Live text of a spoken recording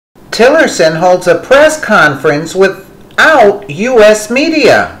Tillerson holds a press conference without U.S.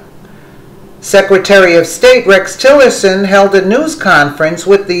 media. Secretary of State Rex Tillerson held a news conference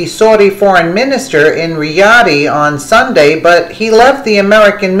with the Saudi foreign minister in Riyadh on Sunday, but he left the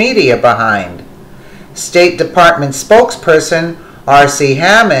American media behind. State Department spokesperson R.C.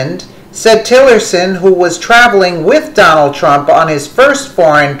 Hammond said Tillerson, who was traveling with Donald Trump on his first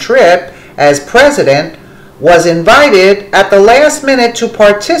foreign trip as president, was invited at the last minute to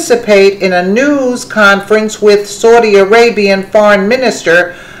participate in a news conference with Saudi Arabian Foreign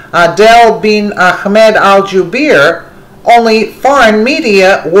Minister Adel bin Ahmed Al Jubeir. Only foreign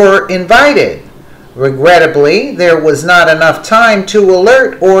media were invited. Regrettably, there was not enough time to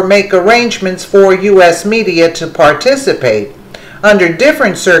alert or make arrangements for U.S. media to participate. Under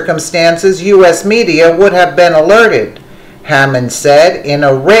different circumstances, U.S. media would have been alerted, Hammond said, in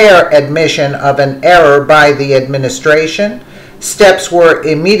a rare admission of an error by the administration. Steps were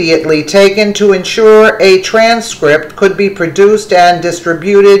immediately taken to ensure a transcript could be produced and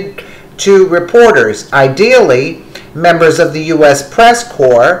distributed to reporters. Ideally, members of the U.S. press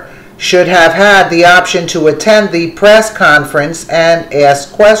corps should have had the option to attend the press conference and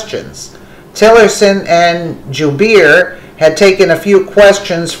ask questions. Tillerson and Jubeir had taken a few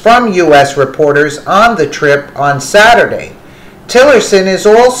questions from U.S. reporters on the trip on Saturday. Tillerson is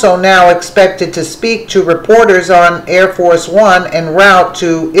also now expected to speak to reporters on Air Force One en route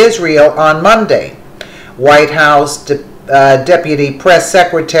to Israel on Monday. White House Deputy Press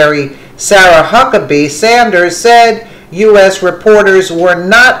Secretary Sarah Huckabee Sanders said U.S. reporters were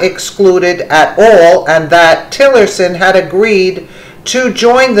not excluded at all and that Tillerson had agreed to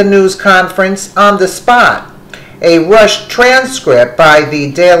join the news conference on the spot. A rushed transcript by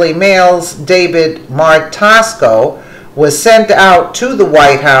the Daily Mail's David Martosco was sent out to the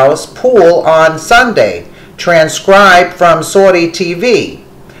White House pool on Sunday, transcribed from Saudi TV.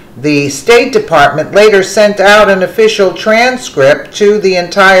 The State Department later sent out an official transcript to the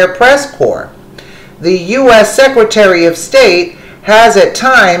entire press corps. The U.S. Secretary of State has at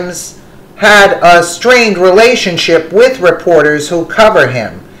times had a strained relationship with reporters who cover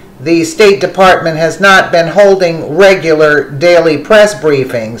him. The State Department has not been holding regular daily press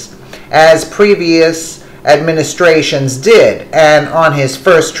briefings as previous administrations did, and on his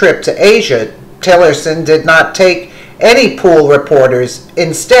first trip to Asia, Tillerson did not take any pool reporters,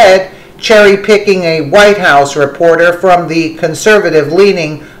 instead cherry-picking a White House reporter from the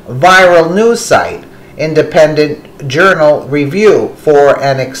conservative-leaning viral news site, Independent Journal Review, for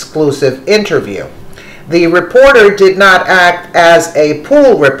an exclusive interview. The reporter did not act as a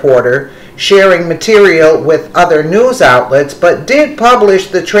pool reporter, sharing material with other news outlets, but did publish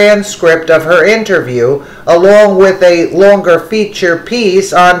the transcript of her interview along with a longer feature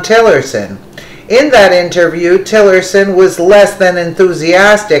piece on Tillerson. In that interview, Tillerson was less than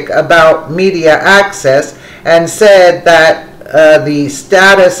enthusiastic about media access and said that the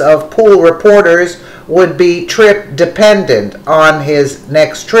status of pool reporters would be trip dependent. On his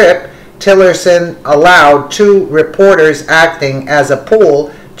next trip, Tillerson allowed 2 reporters acting as a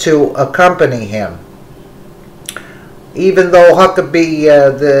pool to accompany him. Even though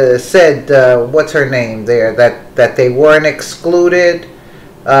Huckabee said, what's her name there, that they weren't excluded,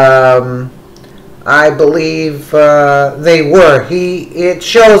 I believe they were. It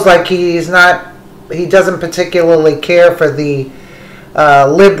shows like he doesn't particularly care for the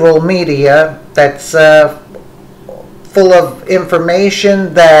liberal media that's full of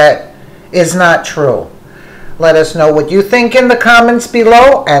information that is not true. Let us know what you think in the comments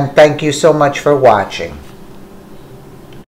below, and thank you so much for watching.